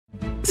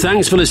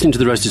Thanks for listening to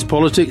The Rest is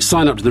Politics.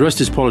 Sign up to The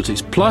Rest is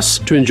Politics Plus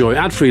to enjoy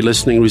ad-free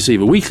listening,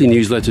 receive a weekly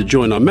newsletter,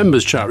 join our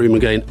members' chat room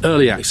and gain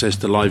early access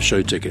to live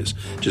show tickets.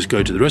 Just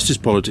go to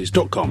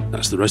therestispolitics.com.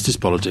 That's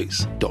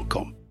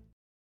therestispolitics.com.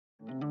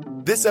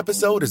 This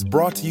episode is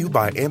brought to you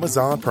by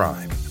Amazon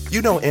Prime.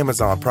 You know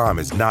Amazon Prime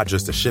is not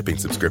just a shipping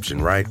subscription,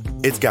 right?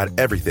 It's got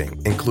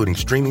everything, including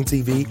streaming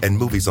TV and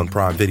movies on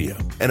Prime Video.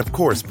 And of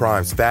course,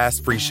 Prime's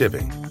fast, free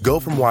shipping.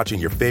 Go from watching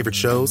your favorite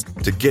shows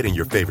to getting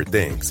your favorite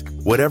things.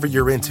 Whatever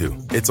you're into,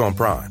 it's on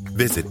Prime.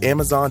 Visit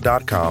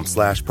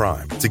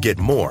Amazon.com/Prime to get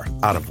more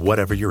out of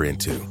whatever you're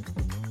into.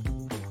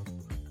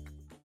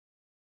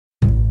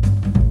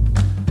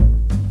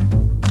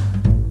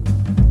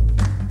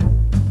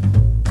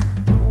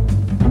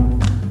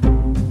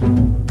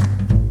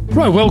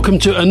 Right, welcome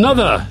to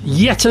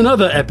yet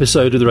another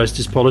episode of The Rest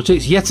is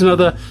Politics, yet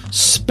another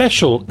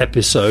special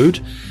episode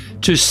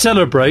to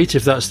celebrate,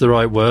 if that's the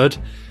right word,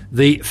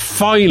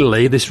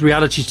 finally, this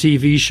reality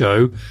TV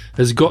show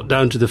has got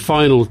down to the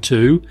final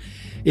two.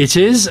 It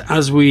is,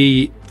 as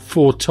we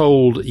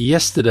foretold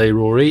yesterday,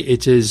 Rory,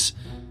 it is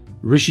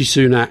Rishi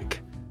Sunak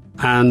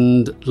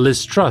and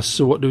Liz Truss.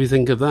 So what do we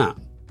think of that?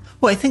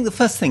 Well, I think the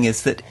first thing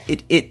is that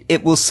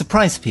it will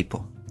surprise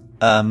people.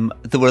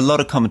 There were a lot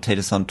of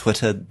commentators on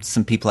Twitter,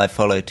 some people I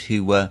followed,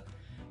 who were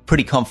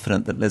pretty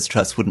confident that Liz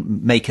Truss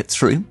wouldn't make it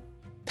through.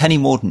 Penny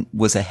Mordaunt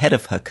was ahead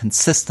of her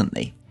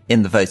consistently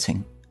in the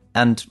voting.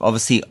 And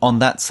obviously on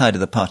that side of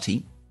the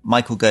party,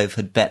 Michael Gove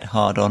had bet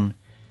hard on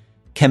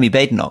Kemi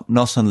Badenoch,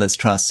 not on Liz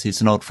Truss,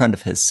 who's an old friend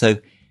of his. So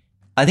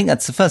I think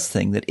that's the first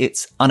thing, that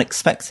it's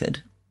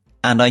unexpected.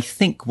 And I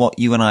think what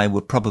you and I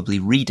were probably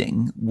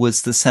reading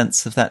was the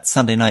sense of that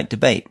Sunday night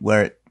debate,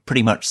 where it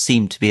pretty much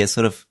seemed to be a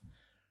sort of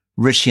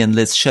Rishi and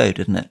Liz show,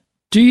 didn't it?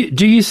 Do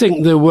you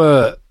think there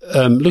were,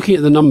 looking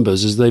at the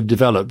numbers as they've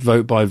developed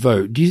vote by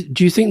vote, do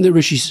you think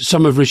that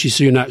some of Rishi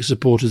Sunak's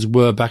supporters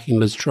were backing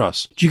Liz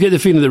Truss? Do you get the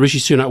feeling that Rishi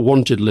Sunak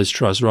wanted Liz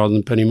Truss rather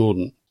than Penny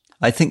Mordaunt?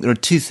 I think there are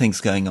two things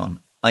going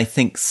on. I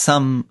think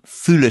some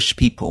foolish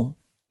people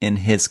in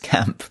his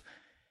camp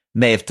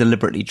may have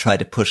deliberately tried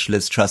to push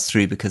Liz Truss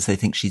through because they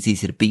think she's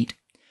easy to beat.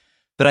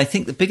 But I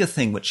think the bigger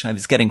thing, which I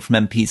was getting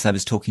from MPs I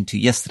was talking to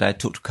yesterday, I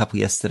talked to a couple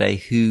yesterday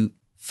who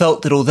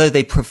felt that although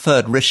they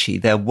preferred Rishi,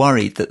 they're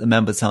worried that the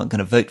members aren't going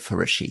to vote for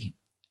Rishi.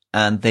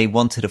 And they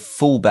wanted a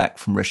fallback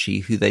from Rishi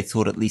who they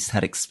thought at least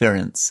had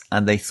experience.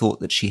 And they thought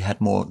that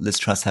Liz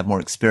Truss had more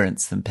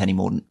experience than Penny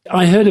Mordaunt.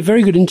 I heard a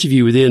very good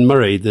interview with Ian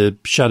Murray, the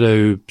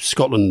shadow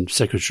Scotland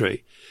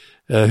secretary,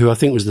 who I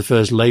think was the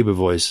first Labour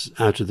voice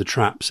out of the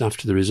traps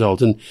after the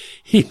result. And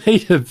he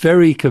made a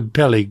very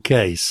compelling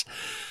case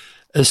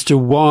as to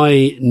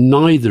why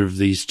neither of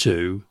these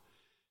two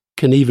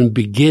can even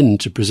begin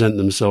to present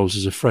themselves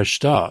as a fresh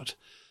start,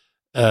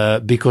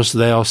 because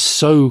they are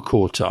so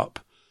caught up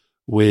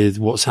with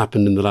what's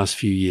happened in the last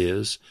few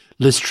years.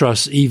 Liz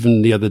Truss,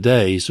 even the other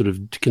day, sort of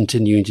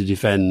continuing to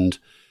defend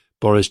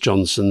Boris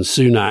Johnson.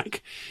 Sunak,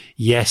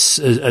 yes,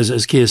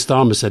 as Keir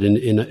Starmer said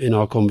in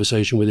our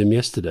conversation with him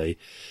yesterday,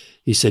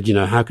 he said,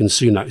 how can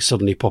Sunak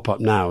suddenly pop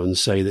up now and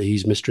say that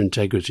he's Mr.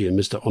 Integrity and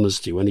Mr.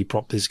 Honesty when he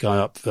propped this guy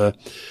up for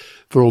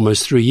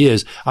almost 3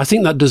 years? I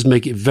think that does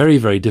make it very,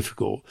 very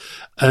difficult.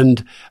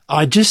 And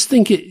I just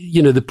think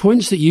the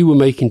points that you were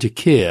making to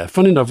Keir,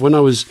 funny enough, when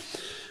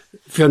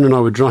Fiona and I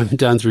were driving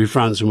down through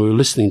France and we were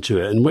listening to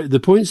it, and the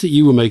points that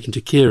you were making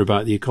to Keir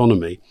about the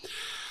economy,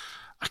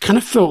 I kind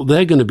of felt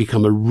they're going to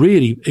become a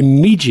really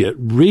immediate,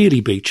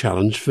 really big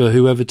challenge for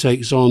whoever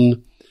takes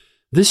on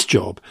this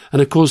job.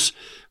 And of course,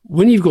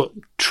 when you've got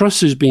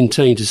Truss who's been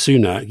saying to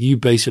Sunak, you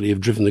basically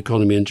have driven the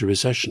economy into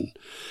recession.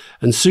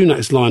 And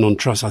Sunak's line on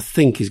Truss, I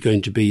think, is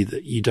going to be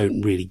that you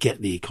don't really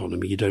get the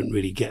economy. You don't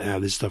really get how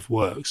this stuff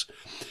works.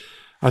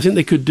 I think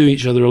they could do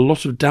each other a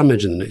lot of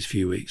damage in the next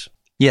few weeks.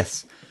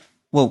 Yes.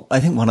 Well, I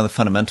think one of the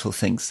fundamental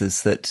things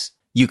is that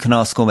you can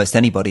ask almost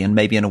anybody, and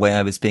maybe in a way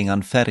I was being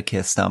unfair to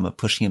Keir Starmer,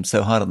 pushing him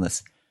so hard on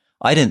this.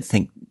 I don't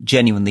think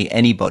genuinely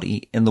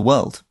anybody in the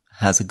world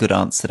has a good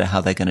answer to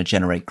how they're going to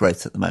generate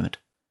growth at the moment.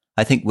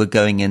 I think we're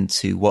going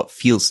into what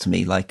feels to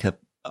me like a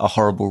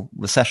horrible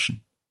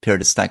recession,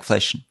 period of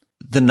stagflation.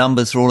 The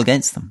numbers are all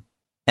against them.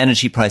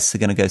 Energy prices are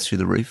going to go through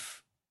the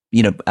roof.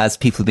 As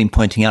people have been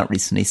pointing out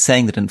recently,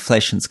 saying that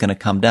inflation is going to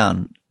come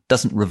down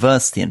doesn't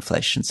reverse the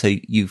inflation. So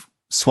you've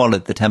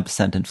swallowed the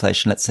 10%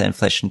 inflation. Let's say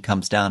inflation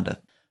comes down to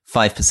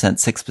 5%,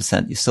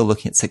 6%. You're still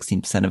looking at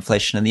 16%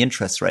 inflation, and the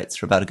interest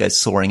rates are about to go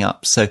soaring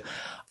up. So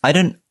I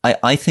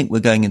think we're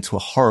going into a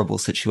horrible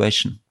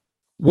situation.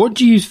 What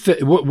do you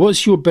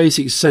what's your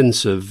basic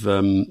sense of,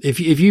 if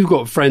you've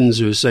got friends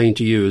who are saying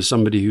to you as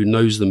somebody who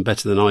knows them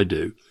better than I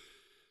do,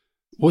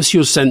 what's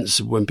your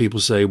sense when people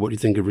say, what do you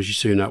think of Rishi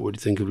Sunak? What do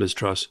you think of Liz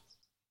Truss?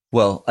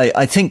 Well,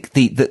 I think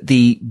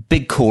the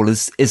big call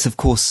is of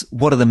course,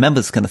 what are the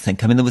members going to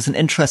think? I mean, there was an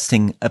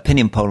interesting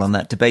opinion poll on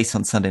that debate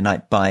on Sunday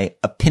night by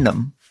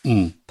Opinum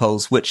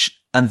polls,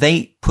 and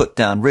they put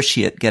down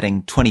Rishi at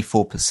getting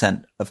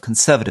 24% of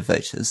Conservative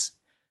voters,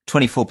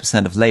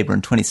 24% of Labour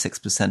and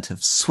 26%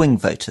 of swing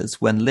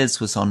voters, when Liz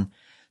was on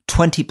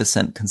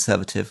 20%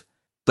 Conservative,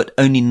 but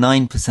only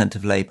 9%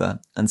 of Labour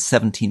and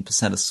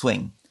 17% of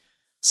Swing.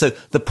 So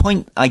the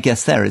point, I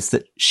guess, there is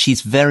that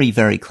she's very,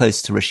 very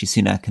close to Rishi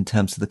Sunak in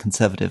terms of the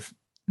Conservative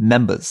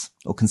members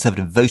or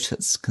Conservative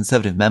voters.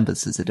 Conservative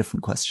members is a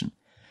different question.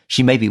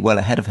 She may be well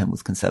ahead of him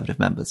with Conservative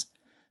members.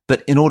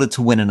 But in order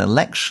to win an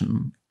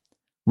election,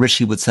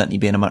 Rishi would certainly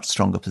be in a much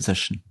stronger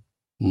position.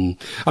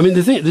 I mean,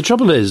 the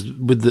trouble is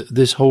with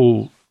this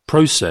whole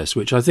process,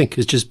 which I think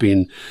has just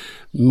been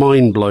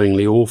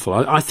mind-blowingly awful.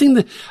 I think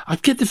that I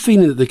get the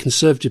feeling that the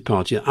Conservative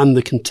Party and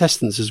the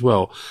contestants as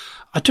well,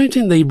 I don't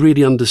think they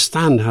really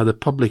understand how the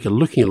public are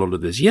looking at a lot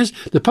of this. Yes,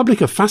 the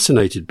public are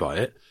fascinated by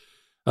it,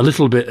 a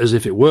little bit as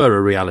if it were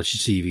a reality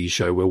TV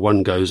show where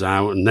one goes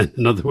out and then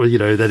another one,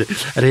 and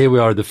here we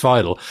are in the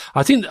final.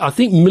 I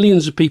think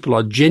millions of people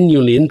are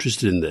genuinely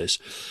interested in this.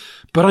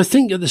 But I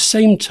think at the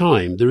same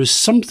time, there is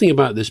something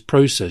about this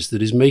process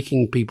that is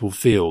making people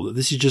feel that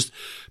this is just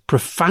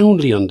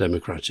profoundly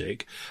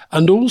undemocratic.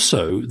 And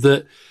also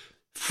that,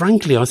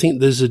 frankly, I think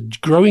there's a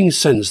growing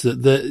sense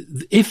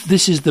that if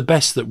this is the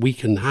best that we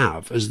can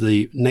have as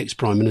the next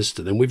Prime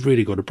Minister, then we've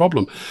really got a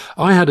problem.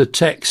 I had a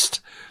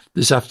text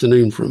this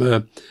afternoon from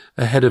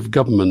a head of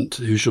government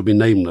who shall be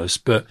nameless,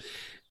 but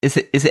is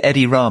it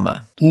Eddie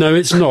Rama? No,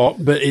 it's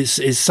not, but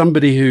it's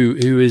somebody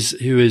who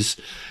is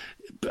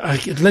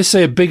let's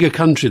say a bigger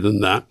country than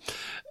that.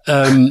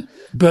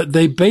 But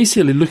they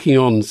basically looking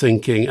on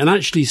thinking and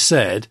actually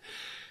said,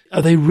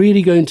 are they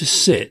really going to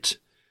sit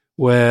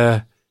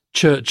where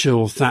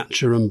Churchill,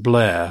 Thatcher and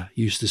Blair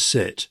used to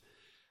sit?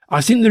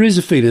 I think there is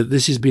a feeling that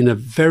this has been a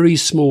very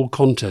small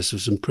contest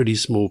of some pretty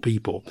small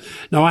people.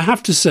 Now, I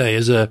have to say,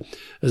 as a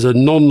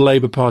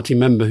non-Labour Party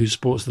member who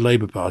supports the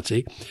Labour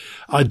Party,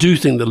 I do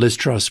think that Liz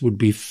Truss would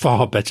be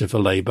far better for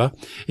Labour,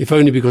 if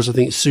only because I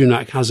think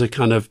Sunak has a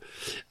kind of,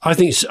 I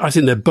think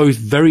they're both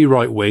very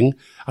right wing.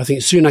 I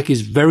think Sunak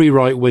is very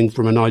right wing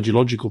from an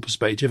ideological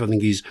perspective. I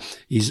think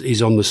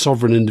he's on the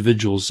sovereign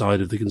individual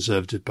side of the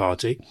Conservative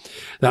Party.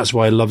 That's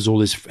why he loves all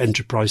this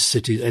enterprise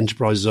cities,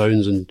 enterprise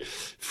zones and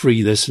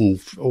free this and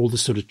all the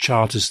sort of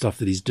charter stuff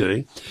that he's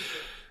doing.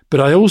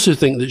 But I also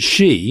think that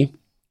she,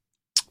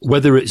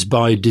 whether it's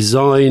by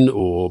design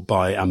or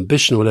by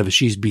ambition or whatever,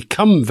 she's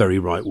become very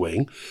right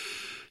wing.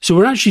 So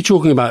we're actually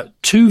talking about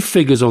two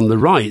figures on the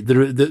right.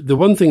 The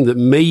one thing that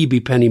maybe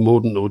Penny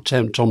Mordaunt or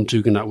Tom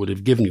Tugendhat would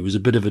have given you was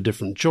a bit of a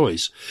different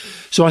choice.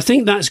 So I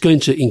think that's going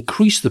to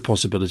increase the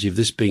possibility of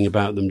this being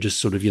about them just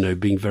sort of,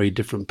 being very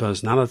different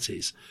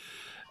personalities.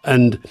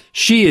 And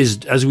she is,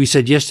 as we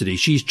said yesterday,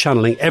 she's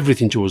channeling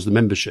everything towards the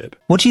membership.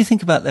 What do you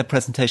think about their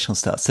presentational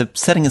style? So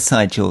setting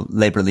aside your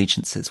Labour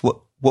allegiances,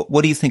 what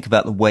do you think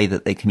about the way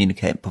that they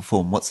communicate and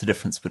perform? What's the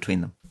difference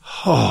between them?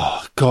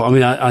 Oh, God. I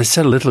mean, I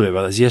said a little bit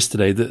about this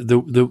yesterday.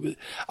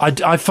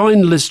 I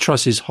find Liz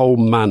Truss's whole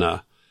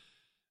manner,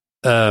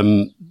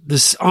 look,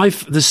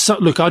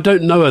 I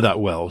don't know her that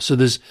well. So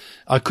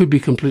I could be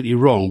completely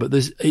wrong, but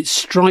there's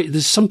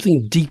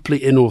something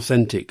deeply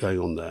inauthentic going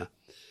on there.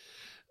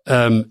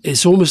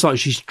 It's almost like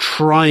she's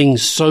trying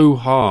so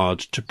hard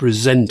to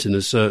present in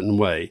a certain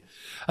way.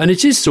 And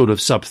it is sort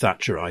of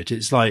sub-Thatcherite.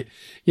 It's like,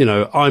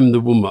 I'm the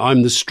woman,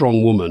 I'm the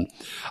strong woman.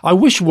 I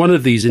wish one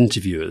of these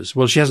interviewers,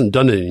 well, she hasn't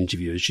done any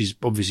interviews. She's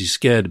obviously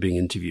scared of being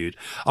interviewed.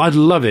 I'd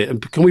love it.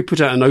 And can we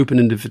put out an open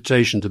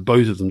invitation to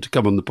both of them to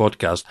come on the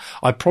podcast?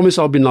 I promise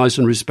I'll be nice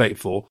and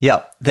respectful.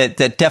 Yeah, they're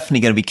definitely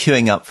going to be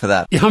queuing up for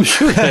that. Yeah, I'm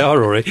sure they are,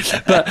 Rory.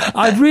 But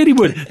I really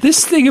would.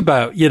 This thing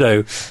about,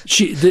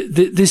 she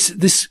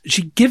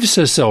gives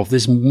herself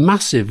this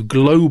massive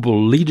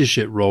global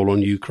leadership role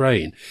on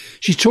Ukraine.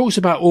 She talks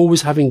about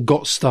always having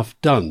got stuff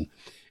done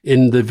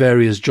in the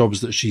various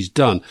jobs that she's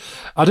done.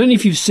 I don't know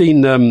if you've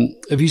seen,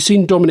 have you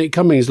seen Dominic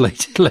Cummings'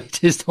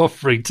 latest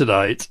offering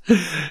tonight?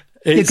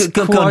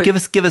 Go on, give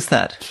us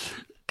that.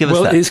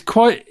 It's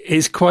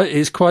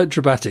quite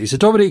dramatic. So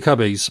Dominic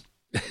Cummings,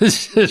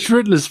 it's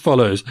written as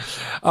follows.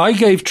 I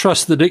gave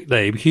Truss the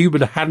nickname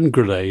Human Hand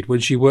Grenade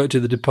when she worked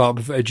in the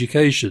Department for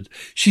Education.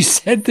 She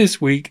said this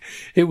week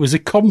it was a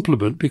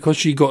compliment because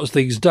she got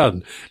things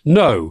done.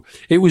 No,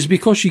 it was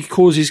because she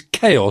causes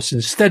chaos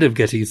instead of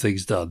getting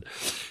things done.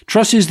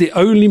 Truss is the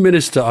only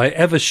minister I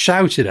ever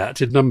shouted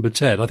at in number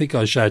 10. I think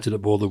I shouted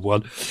at more than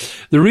one.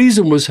 The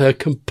reason was her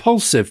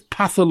compulsive,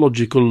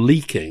 pathological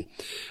leaking.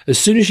 As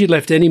soon as she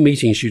left any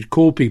meeting, she'd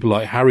call people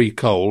like Harry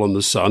Cole on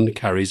The Sun,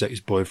 Carrie's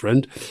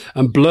ex-boyfriend,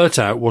 and blurt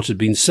out what had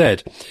been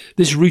said.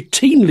 This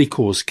routinely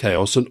caused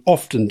chaos and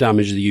often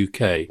damaged the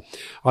UK.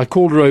 I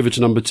called her over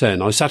to number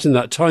 10. I sat in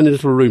that tiny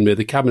little room near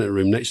the cabinet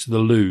room next to the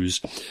loos.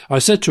 I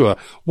said to her,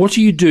 "What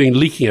are you doing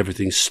leaking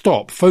everything?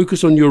 Stop.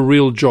 Focus on your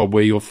real job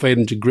where you're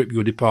failing to grip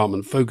your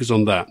department. Focus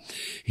on that."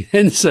 He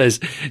then says,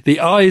 the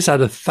eyes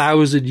had a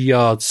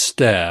 1,000-yard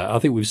stare. I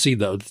think we've seen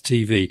that on the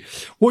TV.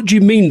 "What do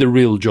you mean the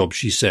real job?"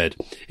 she said.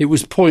 It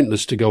was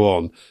pointless to go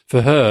on.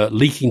 For her,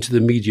 leaking to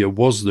the media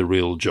was the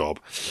real job.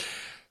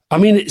 I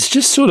mean, it's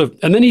just sort of,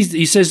 and then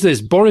he says this,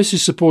 Boris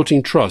is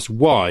supporting Truss.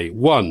 Why?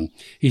 1,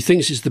 he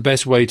thinks it's the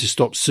best way to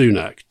stop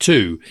Sunak.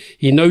 2,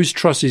 he knows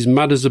Truss is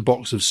mad as a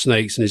box of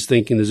snakes and is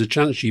thinking there's a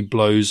chance she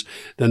blows,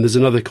 then there's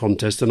another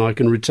contest and I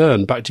can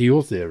return. Back to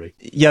your theory.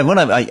 Yeah, well,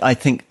 I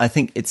think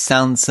it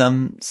sounds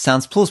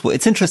plausible.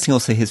 It's interesting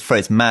also his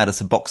phrase, mad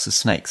as a box of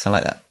snakes. I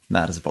like that,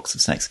 mad as a box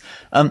of snakes.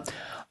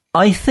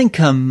 I think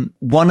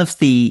one of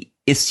the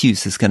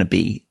issues is going to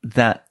be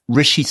that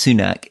Rishi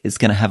Sunak is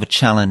going to have a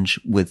challenge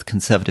with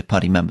Conservative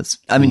Party members.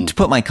 I mean, to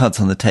put my cards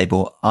on the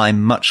table,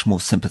 I'm much more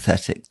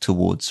sympathetic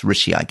towards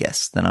Rishi, I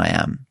guess, than I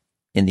am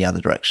in the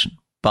other direction.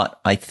 But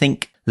I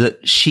think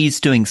that she's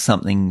doing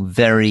something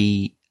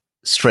very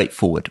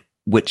straightforward,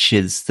 which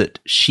is that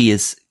she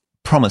is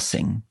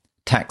promising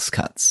tax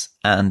cuts,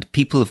 and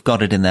people have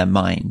got it in their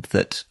mind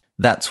that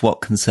that's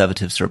what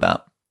Conservatives are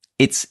about.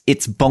 It's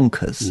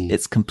bonkers.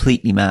 It's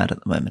completely mad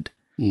at the moment.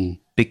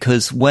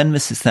 Because when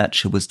Mrs.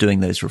 Thatcher was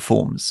doing those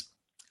reforms,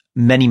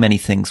 many, many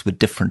things were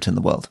different in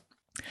the world.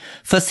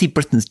 Firstly,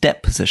 Britain's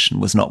debt position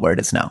was not where it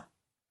is now.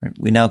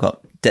 We now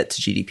got debt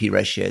to GDP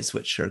ratios,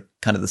 which are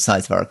kind of the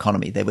size of our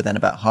economy. They were then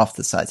about half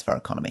the size of our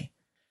economy.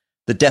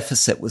 The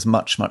deficit was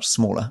much, much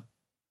smaller.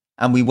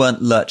 And we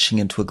weren't lurching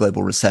into a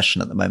global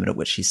recession at the moment at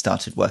which she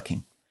started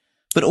working.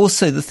 But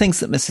also the things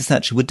that Mrs.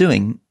 Thatcher were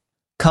doing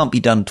can't be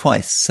done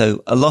twice.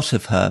 So a lot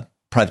of her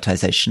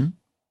privatization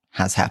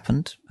has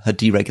happened. Her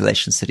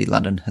deregulation of City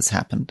London has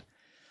happened.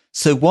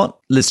 So what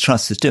Liz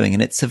Truss is doing,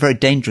 and it's a very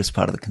dangerous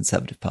part of the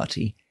Conservative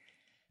Party,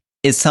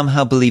 is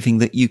somehow believing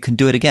that you can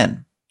do it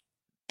again.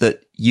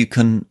 That you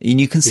can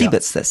see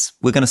bits this.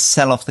 We're going to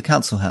sell off the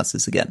council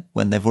houses again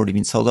when they've already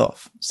been sold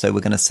off. So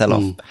we're going to sell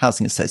off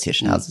housing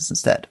association houses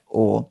instead.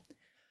 Or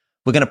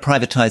we're going to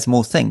privatize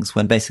more things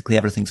when basically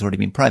everything's already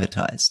been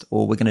privatized.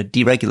 Or we're going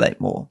to deregulate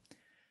more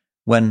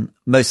when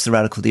most of the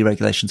radical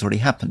deregulation's already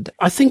happened.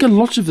 I think a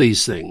lot of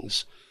these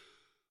things,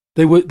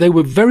 they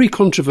were very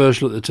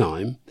controversial at the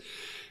time.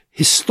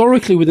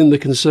 Historically, within the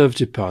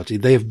Conservative Party,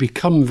 they have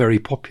become very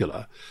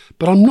popular,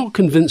 but I'm not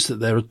convinced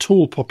that they're at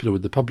all popular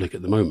with the public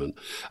at the moment.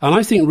 And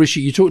I think, Rishi,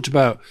 you talked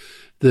about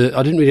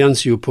I didn't really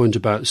answer your point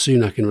about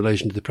Sunak in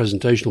relation to the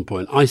presentational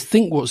point. I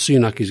think what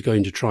Sunak is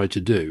going to try to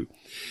do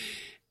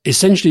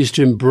essentially is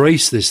to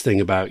embrace this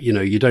thing about,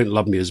 you don't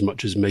love me as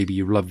much as maybe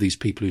you love these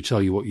people who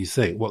tell you what you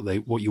think,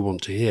 what you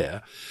want to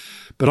hear.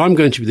 But I'm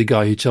going to be the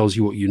guy who tells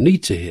you what you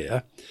need to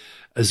hear,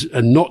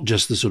 and not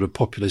just the sort of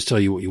populists tell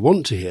you what you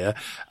want to hear.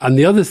 And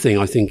the other thing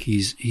I think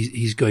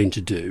he's going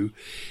to do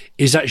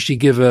is actually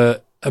give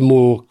a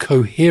more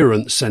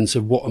coherent sense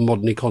of what a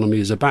modern economy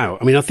is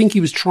about. I mean, I think he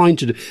was trying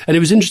to do, and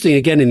it was interesting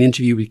again in the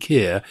interview with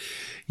Keir,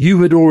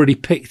 you had already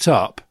picked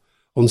up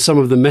on some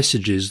of the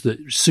messages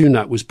that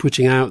Sunak was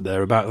putting out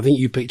there about, I think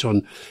you picked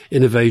on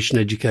innovation,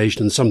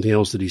 education, and something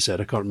else that he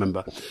said, I can't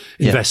remember,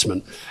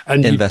 investment.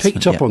 And you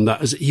picked up on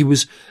that as he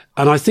was,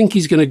 and I think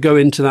he's going to go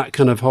into that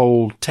kind of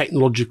whole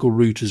technological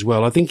route as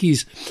well. I think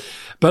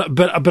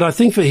but I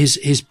think for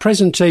his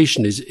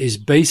presentation is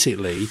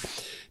basically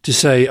to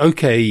say,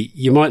 okay,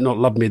 you might not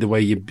love me the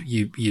way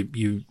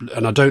you,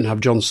 and I don't have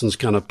Johnson's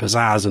kind of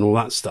pizzazz and all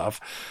that stuff,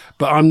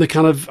 but I'm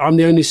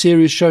the only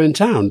serious show in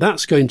town.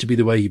 That's going to be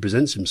the way he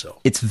presents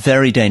himself. It's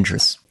very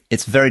dangerous.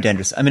 It's very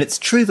dangerous. I mean, it's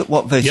true that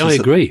what voters... Yeah, I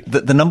agree.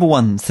 The number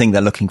one thing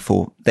they're looking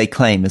for, they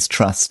claim, is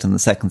trust, and the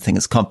second thing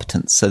is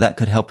competence. So that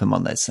could help him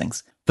on those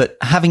things. But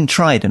having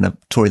tried in a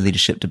Tory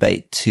leadership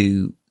debate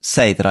to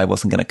say that I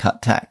wasn't going to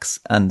cut tax,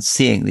 and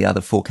seeing the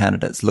other four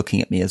candidates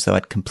looking at me as though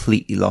I'd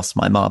completely lost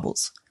my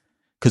marbles,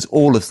 because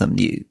all of them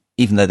knew,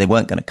 even though they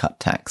weren't going to cut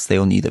tax, they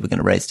all knew they were going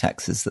to raise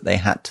taxes, that they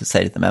had to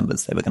say to the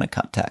members they were going to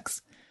cut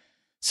tax.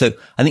 So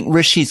I think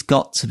Rishi's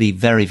got to be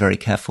very, very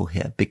careful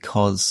here,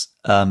 because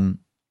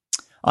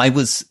I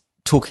was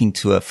talking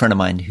to a friend of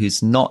mine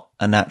who's not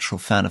a natural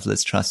fan of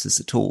Liz Truss's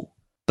at all,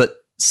 but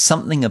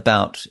something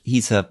about,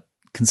 he's a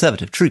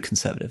conservative, true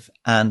conservative,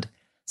 and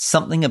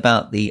something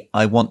about the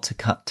I want to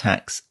cut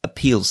tax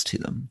appeals to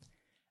them.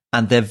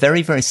 And they're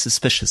very, very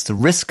suspicious. The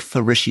risk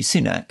for Rishi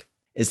Sunak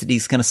is that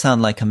he's going to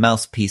sound like a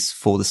mouthpiece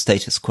for the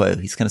status quo.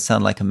 He's going to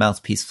sound like a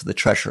mouthpiece for the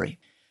Treasury.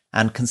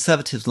 And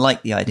Conservatives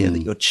like the idea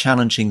that you're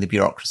challenging the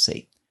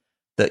bureaucracy,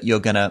 that you're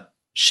going to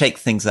shake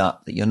things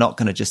up, that you're not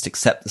going to just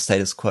accept the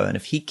status quo. And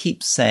if he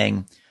keeps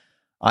saying,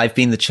 I've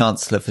been the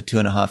Chancellor for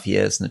 2.5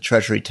 years and the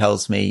Treasury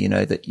tells me,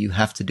 that you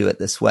have to do it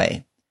this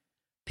way,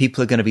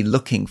 people are going to be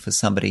looking for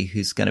somebody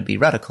who's going to be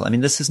radical. I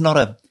mean, this is not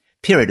a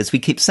period, as we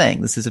keep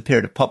saying, this is a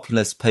period of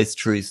populist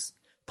post-truth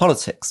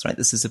politics, right?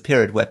 This is a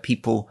period where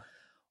people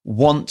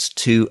want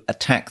to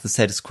attack the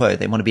status quo.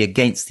 They want to be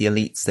against the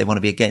elites. They want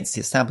to be against the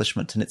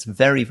establishment. And it's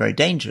very, very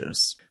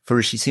dangerous for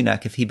Rishi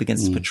Sunak if he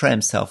begins to portray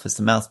himself as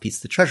the mouthpiece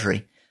of the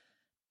Treasury.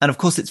 And of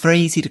course, it's very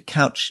easy to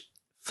couch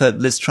for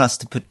Liz Truss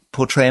to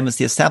portray him as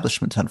the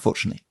establishment,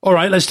 unfortunately. All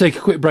right, let's take a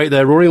quick break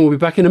there, Rory, and we'll be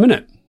back in a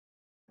minute.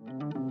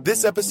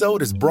 This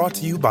episode is brought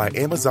to you by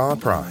Amazon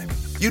Prime.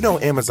 You know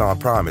Amazon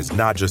Prime is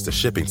not just a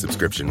shipping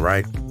subscription,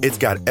 right? It's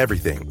got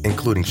everything,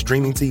 including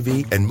streaming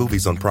TV and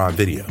movies on Prime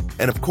Video.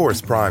 And of course,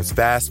 Prime's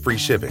fast, free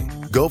shipping.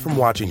 Go from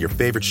watching your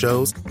favorite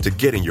shows to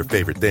getting your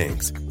favorite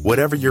things.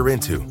 Whatever you're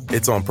into,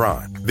 it's on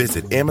Prime.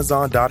 Visit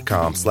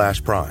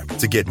Amazon.com/Prime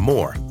to get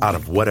more out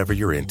of whatever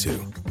you're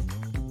into.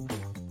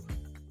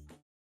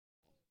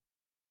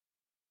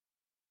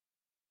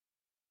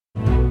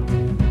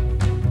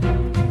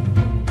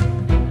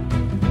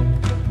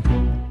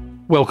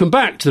 Welcome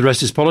back to The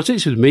Rest is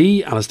Politics with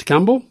me, Alistair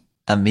Campbell.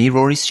 And me,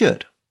 Rory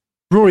Stewart.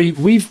 Rory,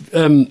 we've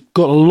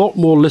got a lot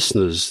more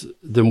listeners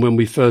than when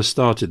we first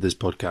started this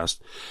podcast.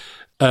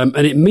 And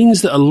it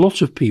means that a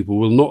lot of people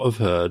will not have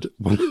heard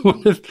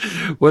one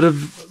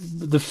of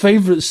the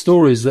favourite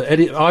stories that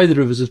either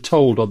of us have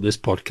told on this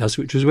podcast,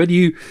 which was when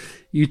you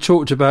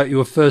talked about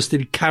your first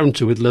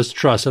encounter with Liz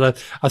Truss. And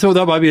I thought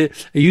that might be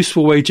a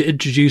useful way to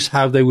introduce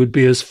how they would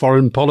be as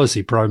foreign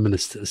policy prime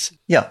ministers.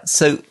 Yeah,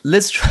 so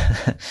Liz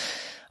Truss...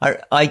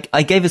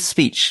 I gave a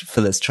speech for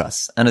Liz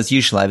Truss, and as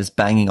usual, I was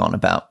banging on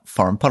about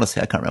foreign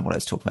policy. I can't remember what I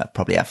was talking about,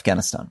 probably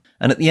Afghanistan.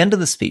 And at the end of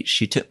the speech,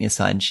 she took me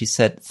aside and she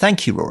said,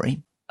 "Thank you,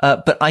 Rory,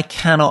 but I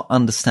cannot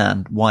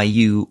understand why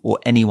you or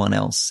anyone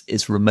else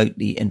is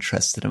remotely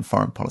interested in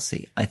foreign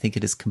policy. I think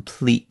it is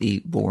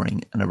completely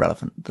boring and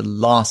irrelevant. The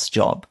last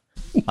job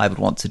I would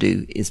want to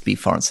do is be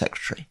foreign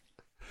secretary."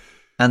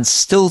 And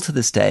still to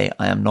this day,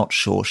 I am not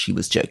sure she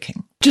was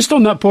joking. Just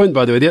on that point,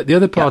 by the way, the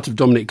other part of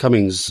Dominic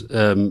Cummings'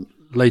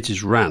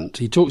 latest rant,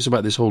 he talks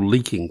about this whole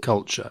leaking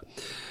culture.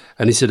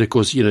 And he said, of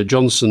course,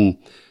 Johnson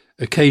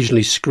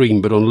occasionally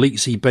screamed, but on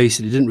leaks he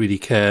basically didn't really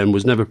care and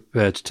was never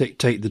prepared to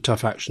take the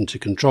tough action to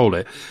control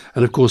it.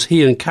 And of course,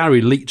 he and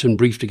Carrie leaked and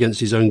briefed against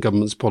his own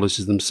government's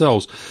policies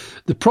themselves.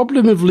 The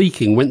problem of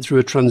leaking went through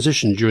a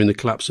transition during the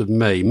collapse of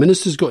May.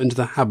 Ministers got into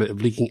the habit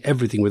of leaking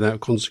everything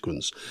without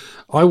consequence.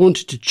 I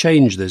wanted to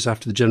change this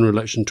after the general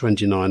election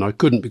 29. I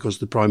couldn't because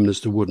the Prime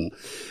Minister wouldn't.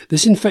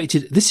 This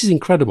is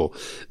incredible.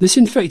 This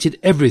infected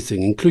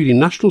everything, including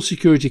National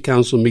Security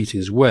Council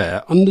meetings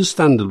where,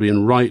 understandably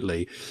and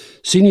rightly,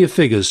 senior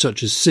figures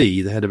such as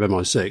C, the head of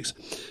MI6,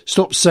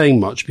 stopped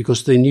saying much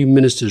because they knew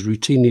ministers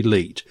routinely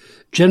leaked.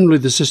 Generally,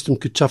 the system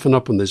could toughen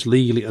up on this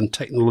legally and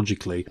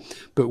technologically,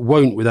 but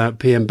won't without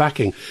PM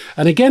backing.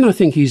 And again, I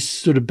think he's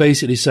sort of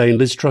basically saying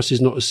Liz Truss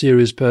is not a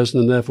serious person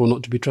and therefore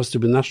not to be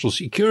trusted with national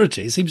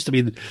security. It seems to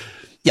be...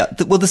 Yeah,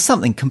 well, there's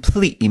something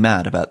completely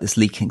mad about this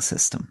leaking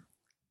system.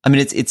 I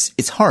mean,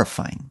 it's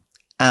horrifying.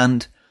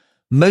 And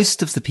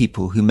most of the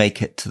people who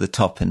make it to the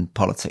top in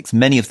politics,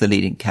 many of the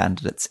leading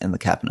candidates in the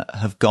cabinet,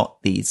 have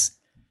got these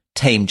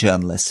tame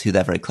journalists who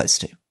they're very close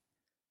to.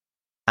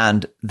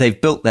 And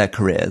they've built their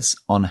careers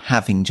on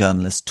having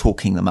journalists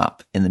talking them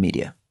up in the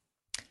media.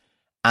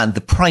 And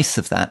the price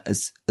of that,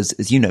 as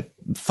you know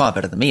far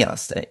better than me,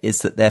 Alistair,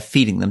 is that they're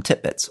feeding them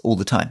tidbits all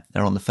the time.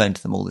 They're on the phone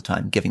to them all the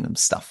time, giving them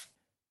stuff.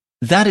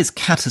 That is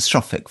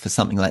catastrophic for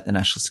something like the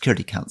National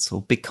Security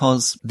Council,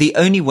 because the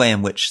only way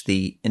in which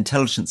the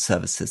intelligence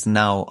services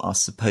now are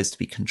supposed to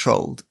be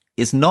controlled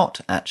is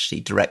not actually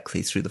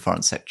directly through the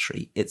Foreign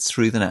Secretary. It's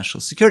through the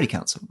National Security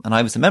Council. And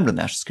I was a member of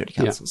the National Security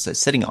Council, so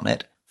sitting on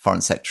it,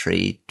 Foreign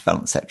Secretary,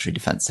 Development Secretary,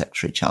 Defence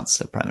Secretary,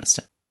 Chancellor, Prime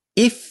Minister.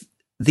 If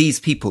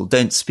these people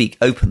don't speak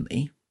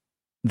openly,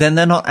 then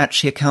they're not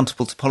actually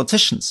accountable to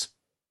politicians.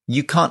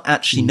 You can't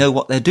actually know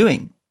what they're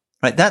doing,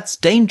 right? That's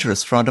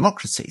dangerous for our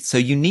democracy. So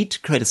you need to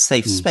create a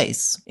safe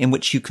space in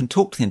which you can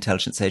talk to the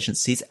intelligence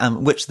agencies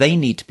and which they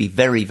need to be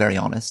very, very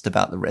honest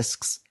about the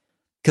risks.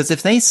 Because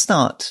if they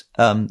start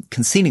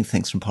concealing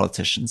things from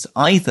politicians,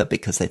 either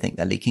because they think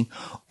they're leaking,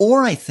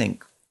 or I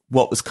think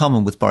what was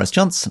common with Boris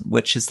Johnson,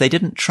 which is they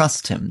didn't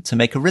trust him to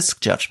make a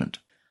risk judgment.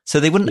 So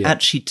they wouldn't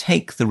actually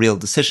take the real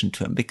decision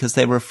to him because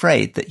they were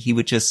afraid that he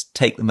would just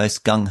take the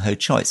most gung-ho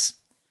choice.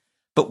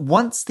 But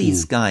once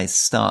these guys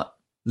start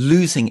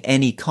losing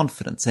any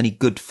confidence, any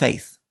good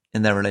faith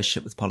in their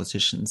relationship with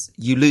politicians,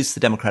 you lose the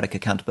democratic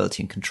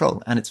accountability and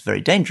control. And it's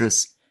very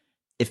dangerous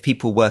if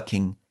people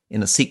working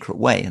in a secret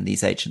way in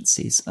these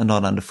agencies are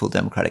not under full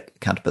democratic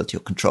accountability or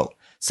control.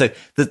 So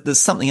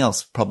there's something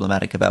else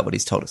problematic about what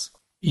he's told us.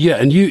 Yeah,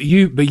 and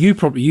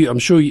I'm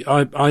sure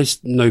I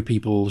know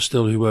people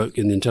still who work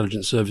in the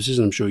intelligence services,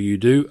 and I'm sure you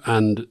do,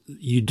 and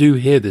you do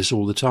hear this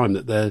all the time,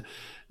 that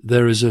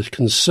there is a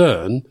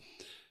concern,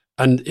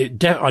 and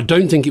I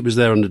don't think it was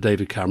there under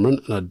David Cameron,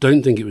 and I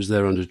don't think it was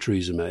there under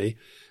Theresa May,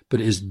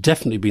 but it has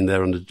definitely been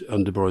there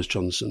under Boris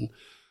Johnson,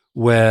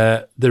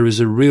 where there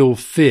is a real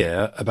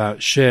fear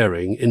about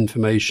sharing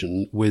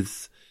information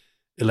with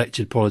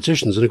elected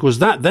politicians. And of course,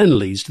 that then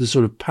leads to the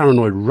sort of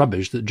paranoid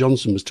rubbish that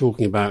Johnson was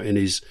talking about in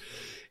his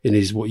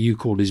what you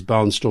called his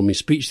barnstorming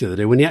speech the other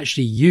day, when he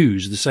actually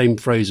used the same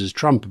phrase as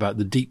Trump about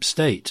the deep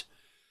state.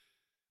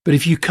 But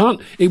if you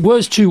can't, it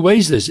works two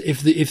ways. This,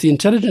 if the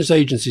intelligence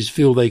agencies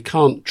feel they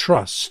can't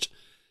trust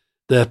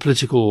their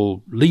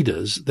political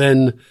leaders,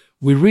 then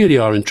we really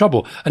are in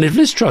trouble. And if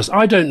Liz Truss,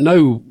 I don't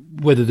know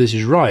whether this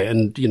is right,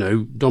 and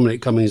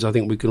Dominic Cummings, I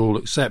think we can all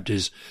accept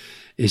is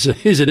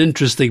an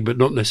interesting but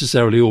not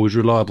necessarily always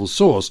reliable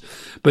source.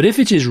 But if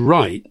it is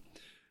right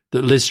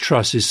that Liz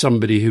Truss is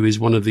somebody who is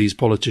one of these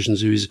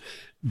politicians who is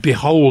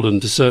beholden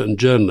to certain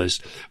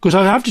journalists. Because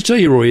I have to tell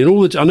you, Roy,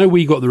 I know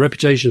we got the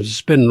reputation of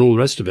spin and all the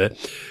rest of it.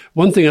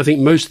 One thing I think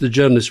most of the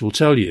journalists will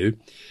tell you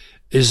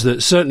is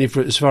that certainly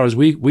as far as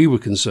we were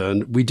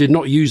concerned, we did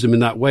not use them in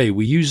that way.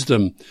 We used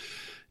them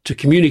to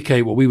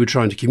communicate what we were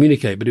trying to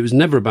communicate, but it was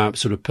never about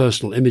sort of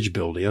personal image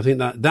building. I think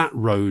that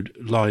road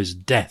lies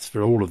death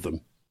for all of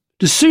them.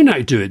 Does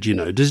Sunak do it, do you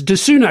know? Does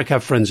Sunak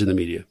have friends in the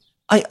media?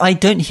 I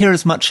don't hear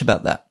as much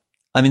about that.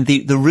 I mean,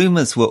 the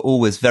rumours were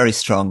always very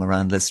strong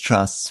around Liz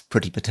Truss,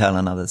 Priti Patel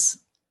and others.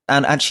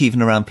 And actually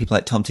even around people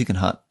like Tom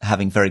Tugendhat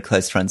having very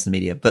close friends in the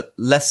media, but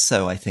less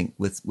so, I think,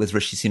 with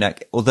Rishi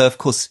Sunak. Although, of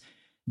course,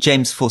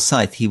 James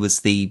Forsyth, he was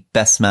the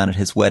best man at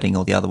his wedding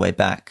or the other way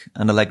back.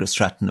 And Allegra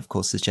Stratton, of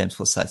course, is James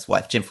Forsyth's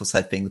wife. Jim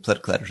Forsyth being the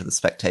political editor of The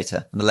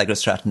Spectator and Allegra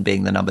Stratton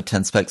being the number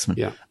 10 spokesman.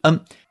 Yeah.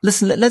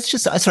 Listen,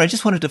 I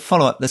just wanted to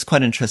follow up this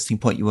quite interesting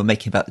point you were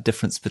making about the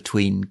difference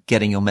between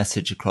getting your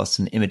message across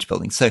and image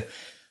building. So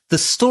the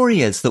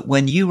story is that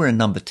when you were in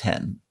number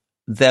 10,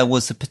 there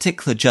was a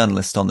particular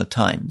journalist on the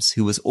Times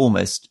who was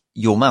almost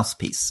your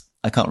mouthpiece.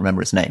 I can't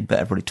remember his name, but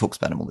everybody talks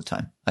about him all the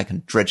time. I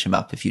can dredge him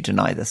up if you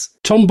deny this.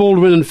 Tom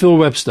Baldwin and Phil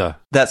Webster.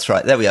 That's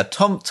right. There we are.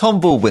 Tom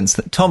Baldwin's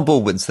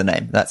the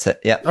name. That's it.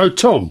 Yeah. Oh,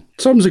 Tom.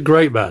 Tom's a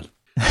great man.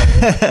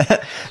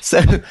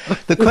 So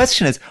the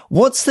question is,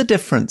 what's the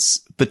difference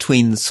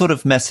between the sort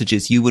of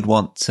messages you would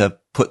want to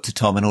put to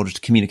Tom in order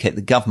to communicate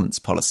the government's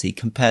policy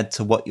compared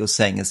to what you're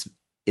saying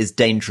is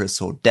dangerous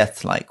or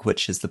death-like,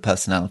 which is the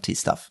personality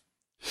stuff?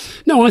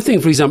 No, I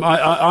think, for example,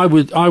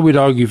 I would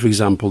argue, for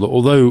example, that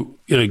although,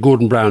 you know,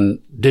 Gordon Brown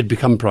did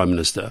become Prime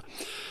Minister,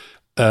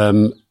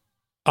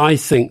 I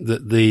think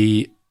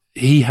that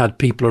he had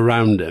people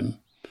around him,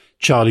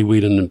 Charlie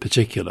Whelan in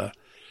particular,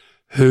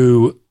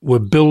 who were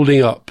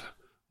building up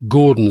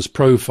Gordon's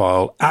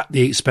profile at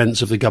the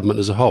expense of the government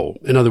as a whole.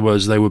 In other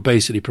words, they were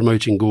basically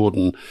promoting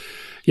Gordon.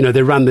 You know,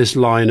 they ran this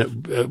line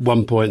at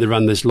one point,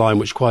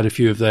 which quite a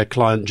few of their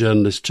client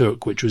journalists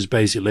took, which was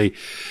basically,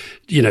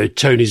 you know,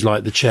 Tony's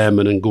like the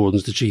chairman and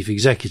Gordon's the chief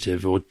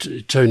executive, or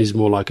Tony's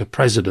more like a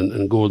president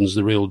and Gordon's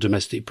the real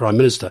domestic prime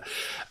minister.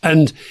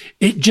 And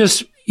it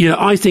just, you know,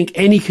 I think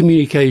any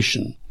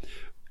communication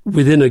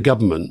within a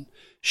government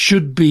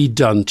should be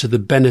done to the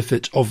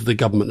benefit of the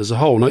government as a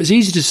whole. Now, it's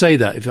easy to say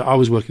that if I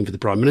was working for the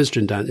Prime Minister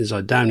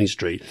inside Downing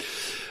Street,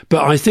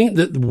 but I think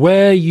that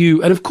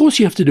and of course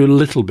you have to do a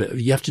little bit,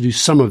 you have to do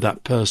some of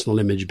that personal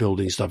image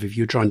building stuff if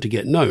you're trying to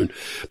get known.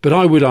 But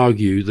I would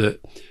argue that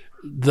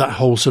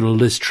whole sort of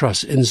Liz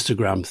Truss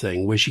Instagram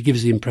thing, where she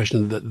gives the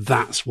impression that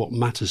that's what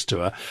matters to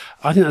her,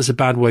 I think that's a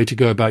bad way to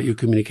go about your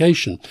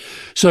communication.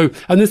 So,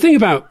 and the thing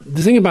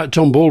about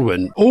Tom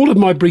Baldwin, all of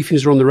my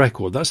briefings are on the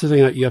record. That's the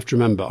thing that you have to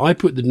remember. I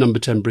put the number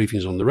 10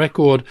 briefings on the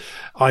record.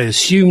 I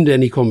assumed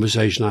any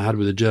conversation I had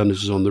with a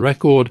journalist was on the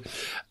record.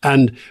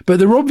 But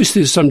there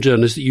obviously are some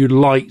journalists that you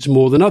liked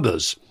more than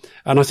others.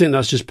 And I think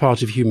that's just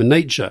part of human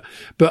nature.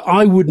 But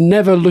I would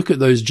never look at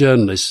those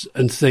journalists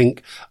and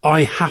think,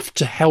 I have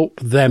to help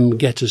them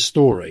get a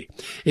story.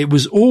 It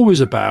was always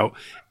about,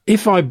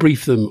 if I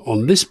brief them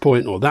on this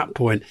point or that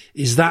point,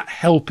 is that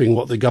helping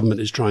what the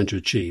government is trying to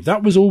achieve?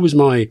 That was always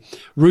my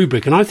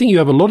rubric. And I think you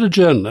have a lot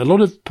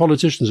of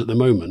politicians at the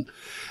moment.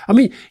 I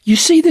mean, you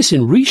see this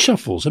in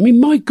reshuffles. I mean,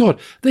 my God,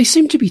 they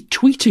seem to be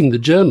tweeting the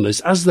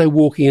journalists as they're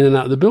walking in and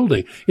out of the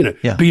building. You know,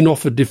 been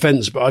offered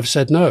defence, but I've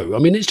said no. I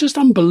mean, it's just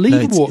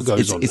unbelievable what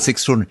goes on. It's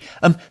extraordinary.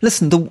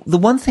 Listen, the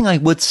one thing I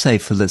would say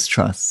for Liz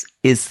Truss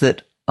is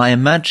that I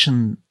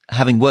imagine,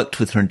 having worked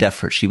with her in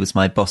DEFRA, she was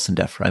my boss in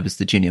DEFRA. I was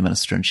the junior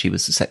minister and she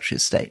was the Secretary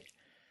of State,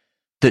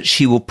 that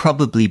she will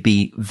probably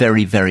be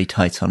very, very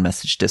tight on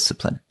message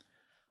discipline.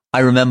 I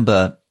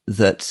remember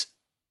that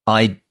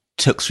I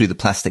took through the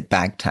plastic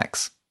bag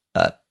tax,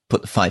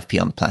 put the 5p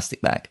on the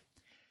plastic bag.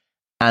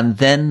 And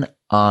then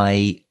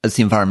I, as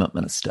the environment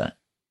minister,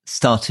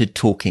 started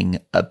talking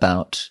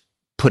about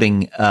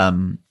putting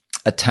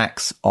a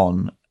tax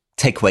on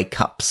takeaway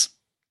cups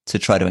to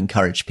try to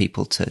encourage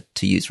people to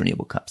use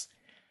renewable cups.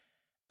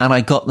 And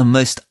I got the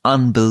most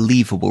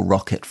unbelievable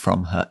rocket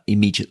from her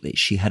immediately.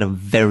 She had a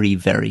very,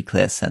 very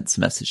clear sense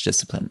of message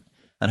discipline.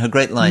 And her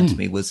great line to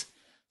me was,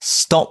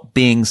 "Stop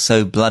being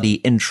so bloody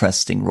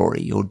interesting,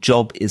 Rory. Your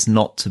job is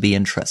not to be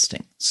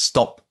interesting.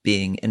 Stop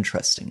being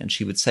interesting." And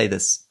she would say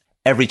this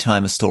every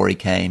time a story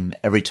came,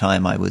 every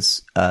time I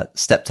was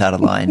stepped out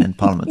of line in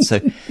Parliament. So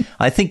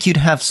I think you'd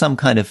have some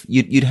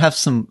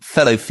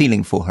fellow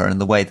feeling for her in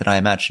the way that I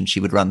imagine she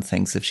would run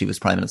things if she was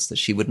Prime Minister.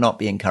 She would not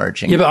be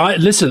encouraging. Yeah,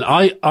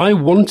 but I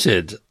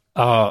wanted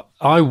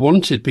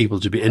people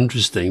to be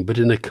interesting, but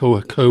in a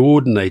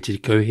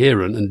coordinated,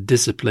 coherent and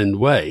disciplined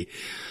way.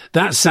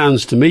 That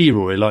sounds to me,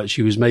 Roy, like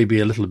she was maybe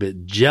a little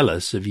bit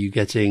jealous of you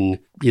getting,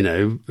 you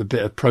know, a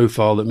bit of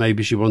profile that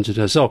maybe she wanted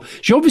herself.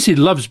 She obviously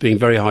loves being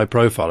very high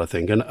profile, I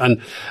think.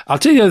 And I'll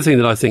tell you the other thing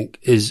that I think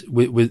is I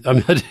mean,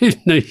 I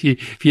don't know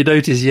if you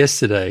noticed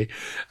yesterday,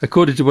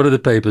 according to one of the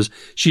papers,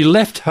 she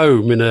left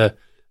home in a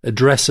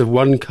dress of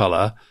one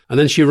colour, and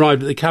then she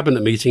arrived at the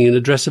cabinet meeting in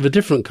a dress of a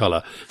different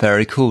colour.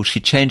 Very cool.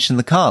 She changed in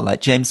the car like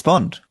James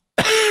Bond.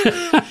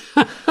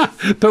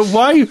 But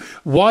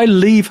why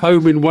leave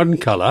home in one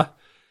colour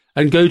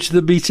and go to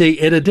the meeting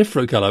in a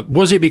different colour?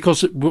 Was it because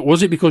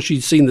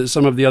she'd seen that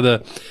some of the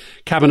other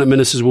cabinet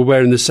ministers were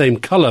wearing the same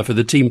colour for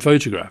the team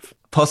photograph?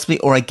 Possibly,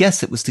 or I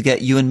guess it was to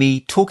get you and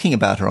me talking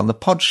about her on the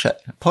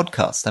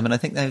podcast. I mean, I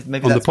think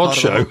maybe on that's the pod part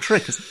show. of the whole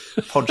trick.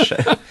 Pod show.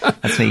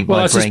 That's me.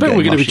 Well, I suspect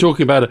we're going to be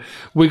talking about her.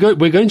 We're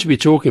going to be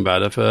talking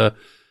about her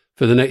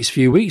for the next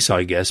few weeks,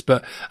 I guess.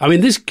 But I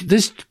mean,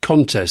 this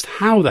contest,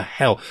 how the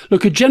hell?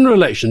 Look, a general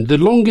election, the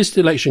longest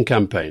election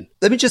campaign.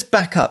 Let me just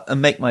back up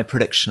and make my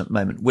prediction at the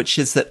moment, which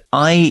is that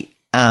I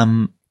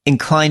am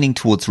inclining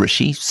towards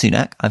Rishi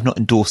Sunak. I've not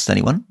endorsed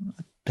anyone.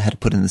 I had to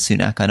put in the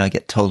Sunak. I know I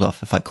get told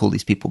off if I call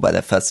these people by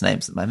their first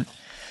names at the moment.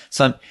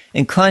 So I'm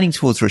inclining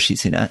towards Rishi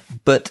Sunak,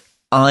 but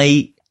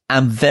I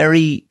am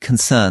very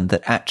concerned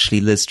that actually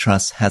Liz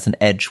Truss has an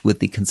edge with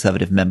the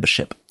Conservative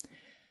membership,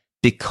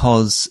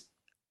 because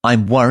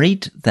I'm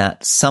worried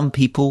that some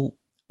people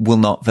will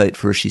not vote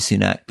for Rishi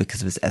Sunak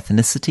because of his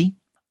ethnicity.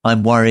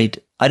 I'm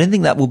worried. I don't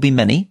think that will be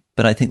many,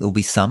 but I think there will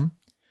be some.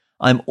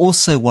 I'm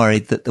also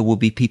worried that there will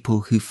be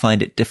people who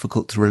find it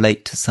difficult to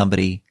relate to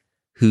somebody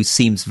who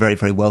seems very,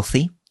 very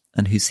wealthy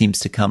and who seems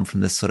to come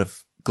from this sort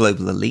of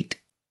global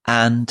elite.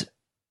 And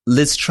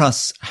Liz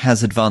Truss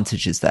has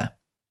advantages there.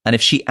 And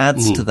if she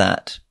adds to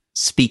that,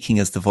 speaking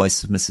as the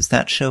voice of Mrs.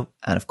 Thatcher,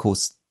 and of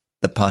course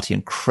the party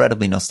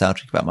incredibly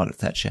nostalgic about Margaret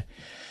Thatcher,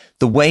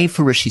 the way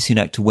for Rishi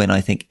Sunak to win, I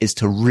think, is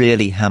to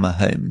really hammer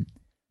home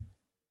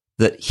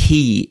that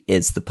he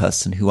is the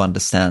person who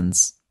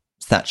understands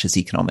Thatcher's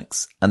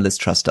economics and Liz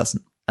Truss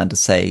doesn't. And to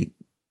say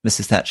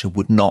Mrs. Thatcher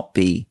would not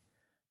be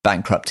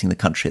bankrupting the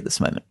country at this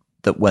moment,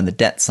 that when the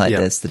debt's like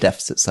this, the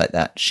deficit's like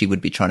that, she would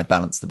be trying to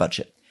balance the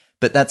budget.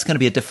 But that's going to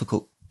be a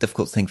difficult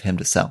thing for him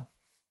to sell.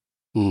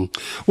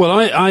 Well,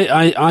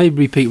 I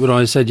repeat what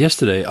I said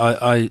yesterday.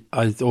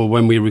 Or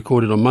when we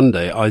recorded on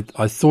Monday,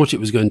 I thought it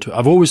was going to.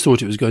 I've always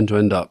thought it was going to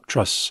end up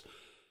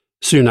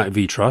Sunak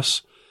v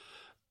Truss.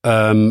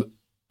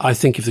 I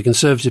think if the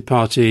Conservative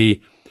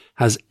Party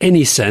has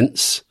any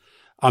sense,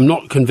 I'm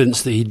not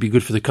convinced that he'd be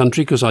good for the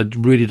country because I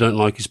really don't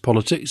like his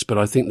politics. But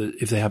I think that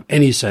if they have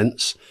any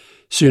sense,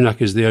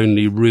 Sunak is the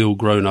only real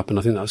grown up, and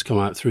I think that's come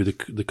out through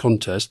the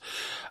contest.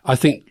 I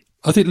think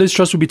Liz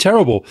Truss would be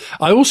terrible.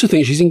 I also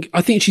think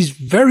she's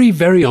very,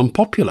 very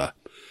unpopular.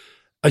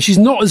 She's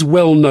not as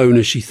well known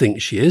as she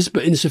thinks she is,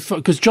 but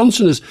because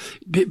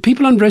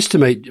people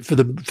underestimate for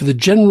the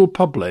general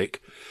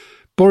public,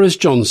 Boris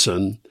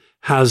Johnson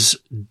has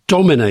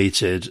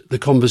dominated the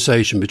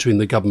conversation between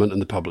the government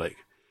and the public.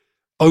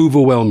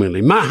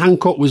 Overwhelmingly. Matt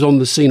Hancock was on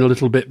the scene a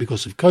little bit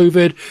because of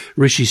COVID.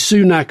 Rishi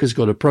Sunak has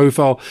got a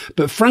profile.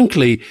 But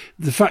frankly,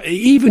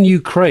 even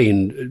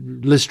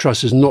Ukraine, Liz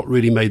Truss has not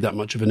really made that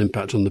much of an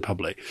impact on the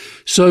public.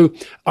 So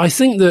I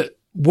think that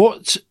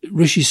what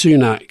Rishi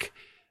Sunak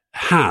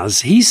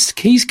has,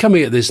 he's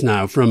coming at this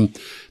now from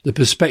the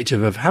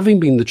perspective of having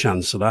been the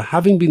Chancellor,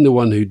 having been the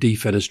one who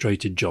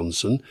defenestrated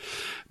Johnson.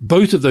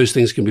 Both of those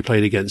things can be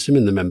played against him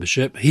in the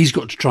membership. He's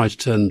got to try to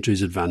turn them to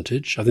his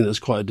advantage. I think that's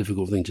quite a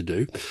difficult thing to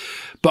do.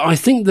 But I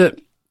think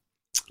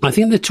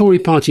the Tory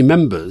party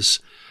members,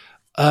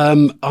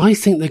 I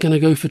think they're going to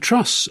go for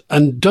Truss.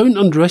 And don't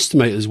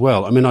underestimate as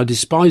well. I mean, I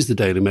despise the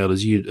Daily Mail,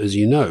 as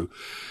you know.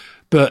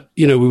 But,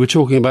 we were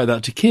talking about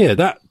that to Keir.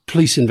 That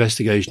police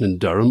investigation in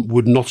Durham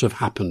would not have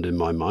happened, in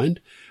my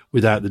mind,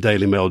 without the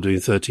Daily Mail doing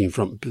 13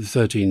 front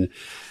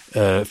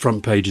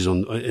pages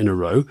in a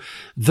row.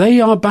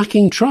 They are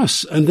backing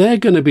Truss, and they're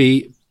going to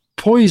be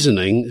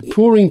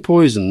pouring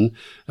poison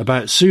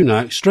about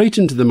Sunak straight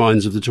into the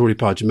minds of the Tory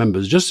party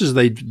members, just as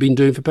they've been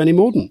doing for Penny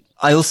Mordaunt.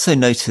 I also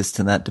noticed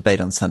in that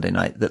debate on Sunday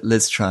night that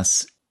Liz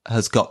Truss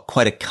has got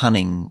quite a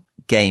cunning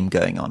game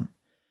going on.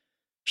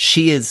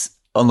 She is,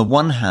 on the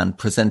one hand,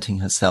 presenting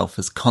herself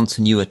as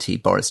continuity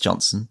Boris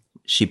Johnson.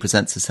 She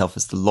presents herself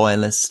as the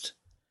loyalist.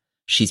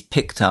 She's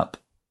picked up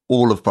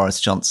all of Boris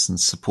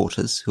Johnson's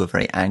supporters who are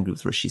very angry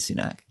with Rishi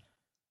Sunak.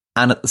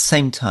 And at the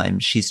same time,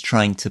 she's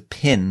trying to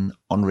pin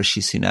on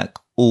Rishi Sunak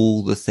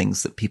all the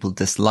things that people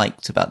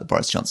disliked about the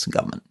Boris Johnson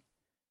government.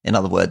 In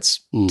other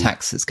words,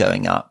 taxes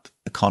going up,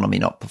 economy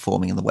not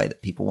performing in the way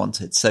that people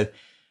wanted. So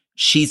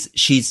if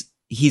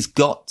he's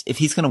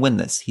going to win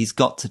this, he's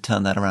got to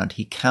turn that around.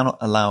 He cannot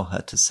allow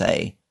her to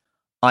say,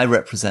 I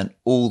represent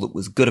all that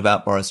was good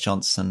about Boris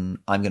Johnson.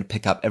 I'm going to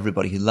pick up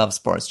everybody who loves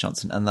Boris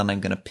Johnson, and then I'm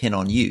going to pin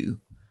on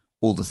you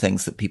all the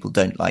things that people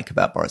don't like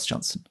about Boris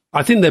Johnson.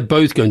 I think they're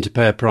both going to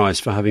pay a price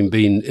for having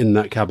been in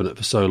that cabinet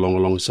for so long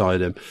alongside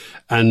him.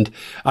 And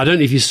I don't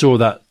know if you saw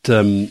that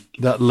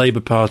Labour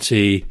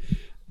Party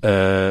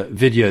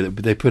video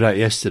that they put out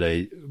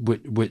yesterday,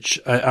 which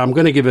I'm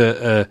going to give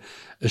a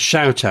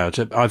shout out.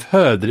 I've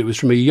heard that it was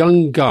from a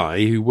young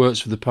guy who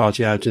works for the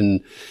party out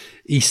in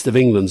east of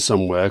England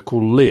somewhere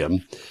called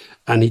Liam.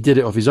 And he did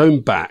it off his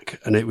own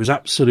back, and it was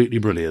absolutely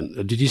brilliant.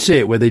 Did you see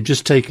it, where they'd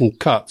just taken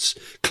clips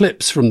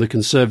from the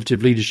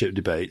Conservative leadership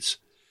debates,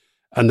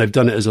 And they've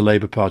done it as a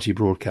Labour Party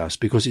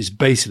broadcast because it's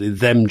basically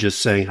them just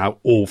saying how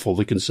awful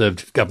the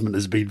Conservative government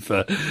has been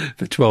for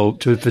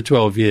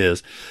 12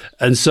 years.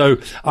 And so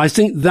I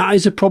think that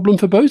is a problem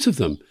for both of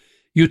them.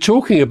 You're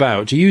talking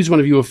about, to use one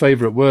of your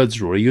favourite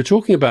words, Rory, you're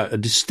talking about a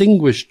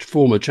distinguished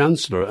former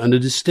Chancellor and a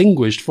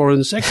distinguished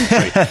Foreign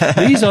Secretary.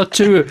 These are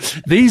two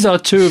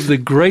of the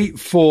great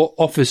four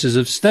officers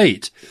of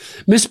state.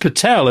 Miss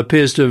Patel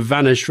appears to have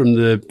vanished from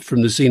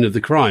the scene of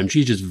the crime.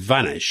 She just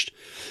vanished.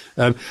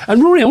 And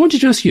Rory, I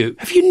wanted to ask you,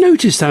 have you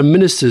noticed how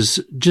ministers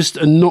just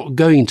are not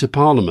going to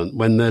Parliament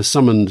when they're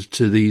summoned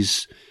to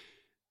these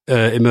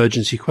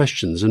emergency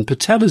questions? And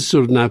Patel has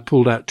sort of now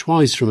pulled out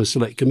twice from a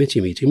select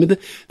committee meeting. I mean,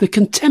 the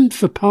contempt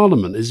for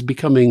Parliament is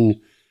becoming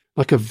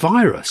like a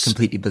virus.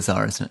 Completely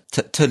bizarre, isn't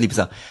it? Totally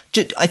bizarre.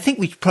 I think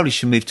we probably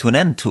should move to an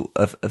end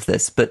of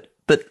this, but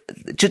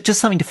just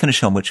something to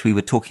finish on, which we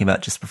were talking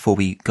about just before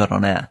we got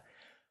on air,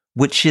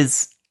 which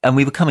is, and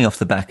we were coming off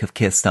the back of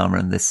Keir Starmer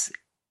and this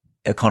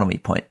economy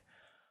point.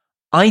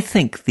 I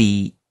think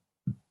the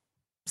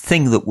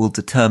thing that will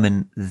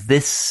determine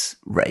this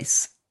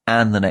race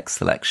and the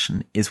next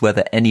election is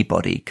whether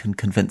anybody can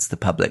convince the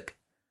public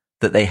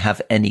that they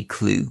have any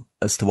clue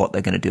as to what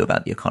they're going to do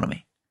about the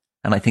economy.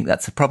 And I think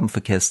that's a problem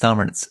for Keir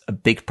Starmer, and it's a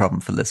big problem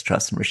for Liz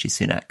Truss and Rishi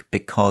Sunak,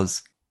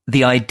 because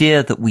the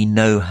idea that we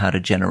know how to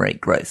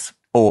generate growth,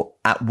 or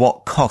at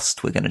what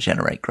cost we're going to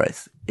generate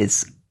growth,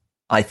 is,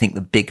 I think,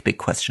 the big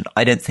question.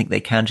 I don't think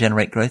they can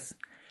generate growth.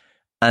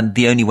 And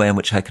the only way in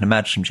which I can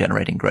imagine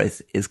generating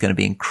growth is going to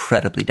be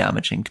incredibly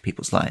damaging to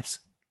people's lives.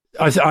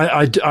 I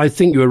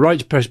think you were right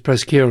to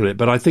press Keir on it,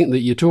 but I think that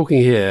you're talking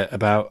here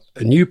about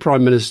a new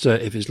Prime Minister,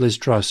 if it's Liz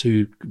Truss,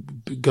 who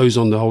goes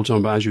on the whole time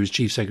about as she was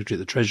Chief Secretary at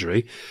the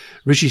Treasury,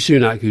 Rishi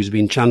Sunak, who's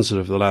been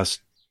Chancellor for the last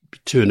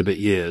 2 and a bit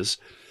years.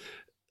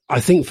 I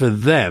think for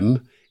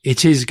them,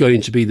 it is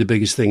going to be the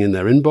biggest thing in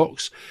their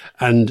inbox.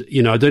 And,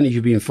 you know, I don't know if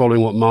you've been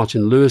following what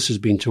Martin Lewis has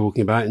been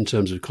talking about in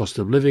terms of cost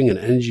of living and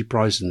energy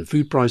prices and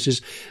food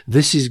prices.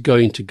 This is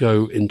going to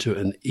go into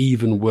an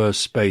even worse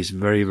space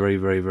very, very,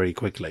 very, very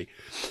quickly.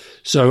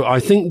 So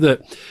I think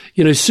that,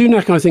 you know,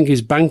 Sunak, I think,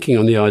 is banking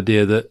on the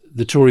idea that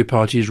the Tory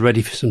party is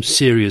ready for some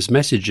serious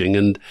messaging.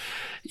 And,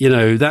 you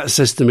know, that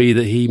says to me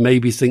that he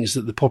maybe thinks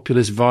that the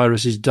populist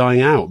virus is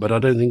dying out, but I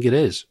don't think it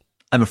is.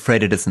 I'm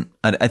afraid it isn't.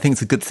 I think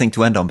it's a good thing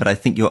to end on, but I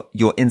think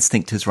your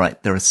instinct is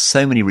right. There are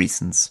so many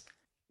reasons,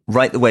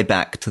 right the way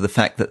back to the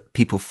fact that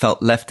people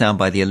felt left down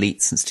by the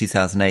elite since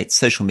 2008.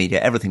 Social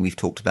media, everything we've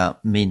talked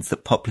about means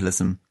that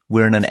populism,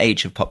 we're in an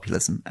age of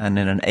populism. And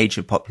in an age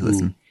of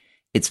populism,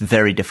 it's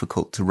very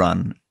difficult to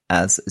run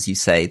as you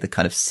say, the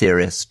kind of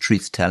serious,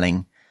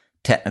 truth-telling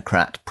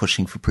technocrat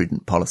pushing for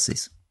prudent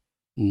policies.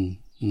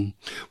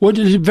 What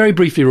did, very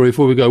briefly, Roy,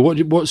 before we go,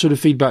 what sort of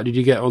feedback did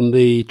you get on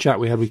the chat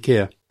we had with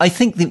Keir? I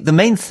think the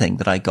main thing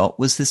that I got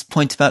was this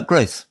point about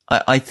growth.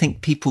 I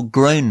think people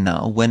groan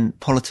now when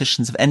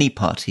politicians of any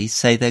party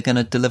say they're going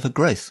to deliver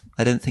growth.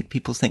 I don't think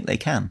people think they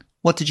can.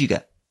 What did you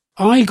get?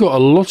 I got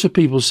a lot of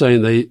people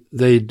saying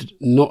they'd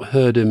not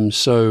heard him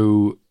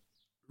so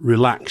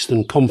relaxed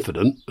and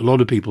confident. A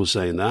lot of people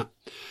saying that.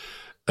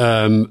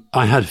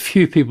 I had a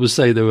few people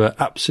say they were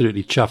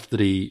absolutely chuffed that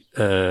he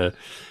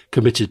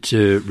committed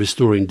to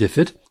restoring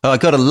DFID. Oh, I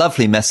got a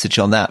lovely message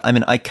on that. I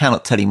mean, I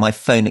cannot tell you, my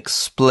phone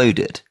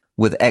exploded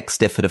with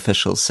ex-DFID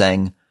officials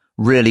saying,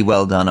 really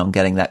well done on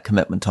getting that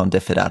commitment on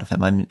DFID out of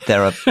him. I mean,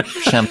 there are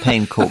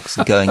champagne corks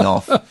going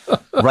off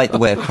right the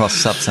way across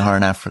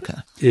sub-Saharan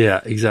Africa. Yeah,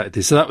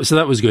 exactly. So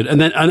that was good.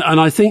 And then, and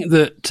I think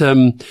that,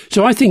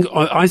 so I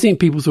think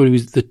people thought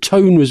the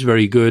tone was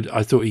very good.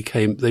 I thought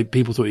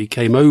people thought he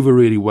came over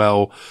really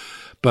well.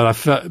 But I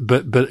felt,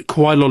 but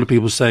quite a lot of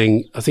people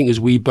saying, I think as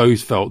we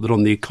both felt, that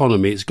on the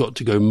economy, it's got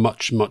to go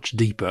much, much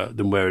deeper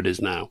than where it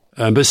is now.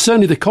 But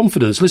certainly the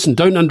confidence. Listen,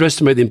 don't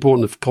underestimate the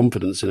importance of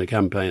confidence in a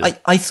campaign.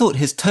 I thought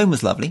his tone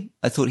was lovely.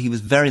 I thought he was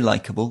very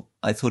likable.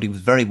 I thought he was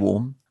very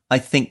warm. I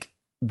think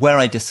where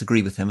I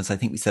disagree with him, as I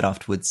think we said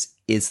afterwards,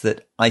 is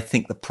that I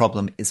think the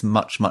problem is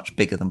much, much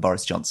bigger than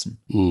Boris Johnson.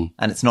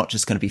 And it's not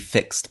just going to be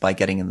fixed by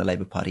getting in the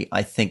Labour Party.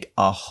 I think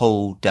our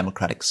whole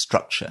democratic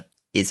structure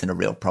is in a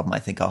real problem. I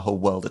think our whole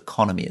world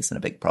economy is in a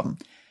big problem.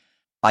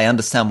 I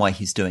understand why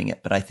he's doing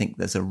it, but I think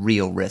there's a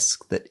real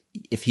risk that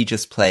if he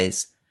just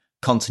plays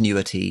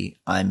continuity,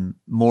 I'm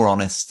more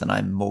honest and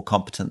I'm more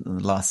competent than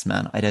the last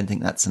man, I don't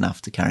think that's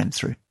enough to carry him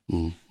through.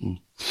 Okie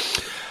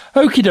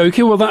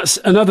dokie. Well, that's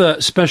another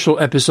special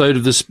episode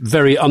of this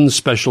very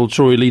unspecial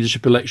Tory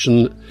leadership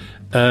election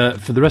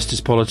for The Rest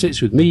is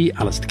Politics with me,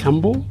 Alistair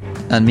Campbell.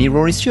 And me,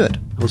 Rory Stewart.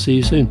 I'll see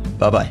you soon.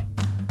 Bye-bye.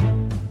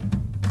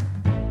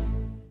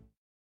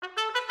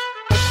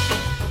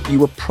 You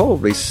were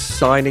probably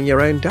signing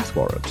your own death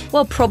warrant.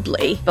 Well,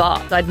 probably,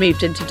 but I'd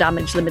moved into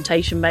damage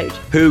limitation mode.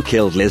 Who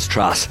killed Liz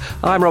Truss?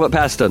 I'm Robert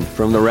Peston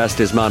from The Rest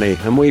is Money,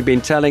 and we've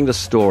been telling the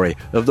story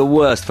of the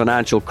worst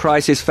financial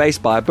crisis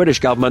faced by a British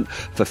government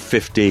for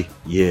 50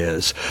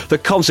 years. The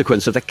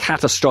consequence of the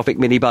catastrophic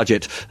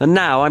mini-budget. And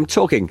now I'm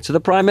talking to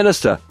the Prime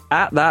Minister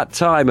at that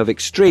time of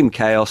extreme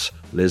chaos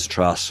Liz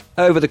Truss.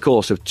 Over the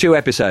course of 2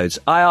 episodes,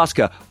 I ask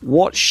her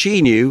what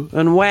she knew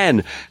and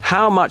when,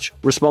 how much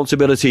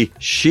responsibility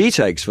she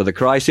takes for the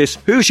crisis,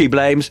 who she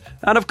blames,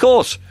 and of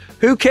course,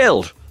 who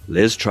killed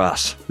Liz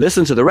Truss.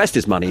 Listen to The Rest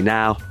is Money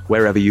now,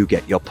 wherever you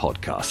get your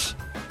podcasts.